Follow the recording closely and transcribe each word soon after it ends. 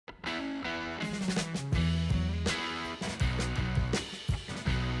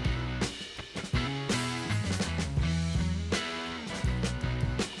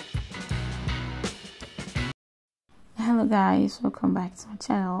Guys, welcome back to my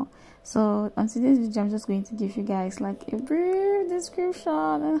channel. So on today's video I'm just going to give you guys like a brief description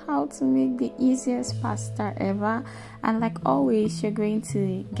on how to make the easiest pasta ever, and like always you're going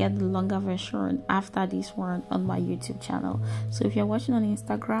to get the longer version after this one on my YouTube channel. So if you're watching on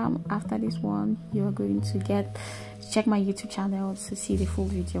Instagram, after this one you're going to check my YouTube channel to see the full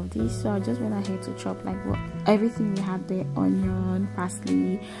video of this. So I just went ahead to chop like everything we had there: onion,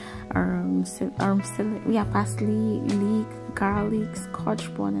 parsley, parsley, leek, garlic,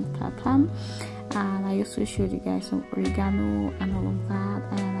 scotch bonnet, and pepper. And I also showed you guys some oregano and all of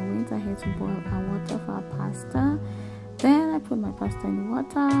that. And I went ahead to boil our water for our pasta. Then I put my pasta in the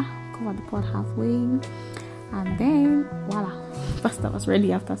water, cover the pot halfway, and then voila, pasta was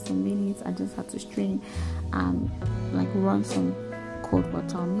ready. After some minutes I just had to strain and like run some cold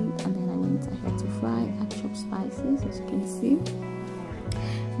water on it. And then I went ahead to fry and chop spices, as you can see.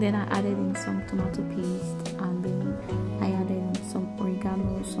 Then I added in some tomato paste, and then I added in some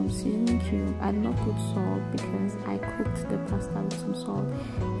oregano, some seasoning cube. I did not put salt because I cooked the pasta with some salt.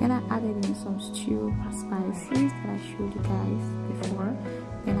 Then I added in some stew spices that I showed you guys before.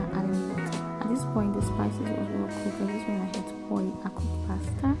 Then I added water. At this point the spices was well cooked. I just went ahead to pour it. I cooked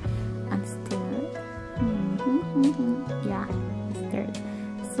pasta and stirred. Yeah, stirred.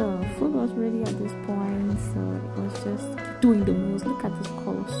 So food was ready at this point, so it was just doing the most. Look at this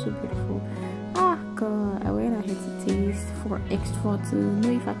color, so beautiful. Ah god, I went ahead to taste for extra to know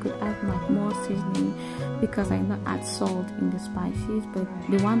if I could add like more seasoning, because I did not add salt in the spices, but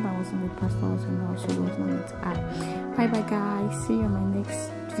the one that was in the pasta was enough, so there was no need to add. Bye bye guys, see you on my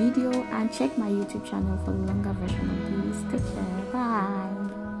next video, and check my YouTube channel for the longer version of this. Take care, bye.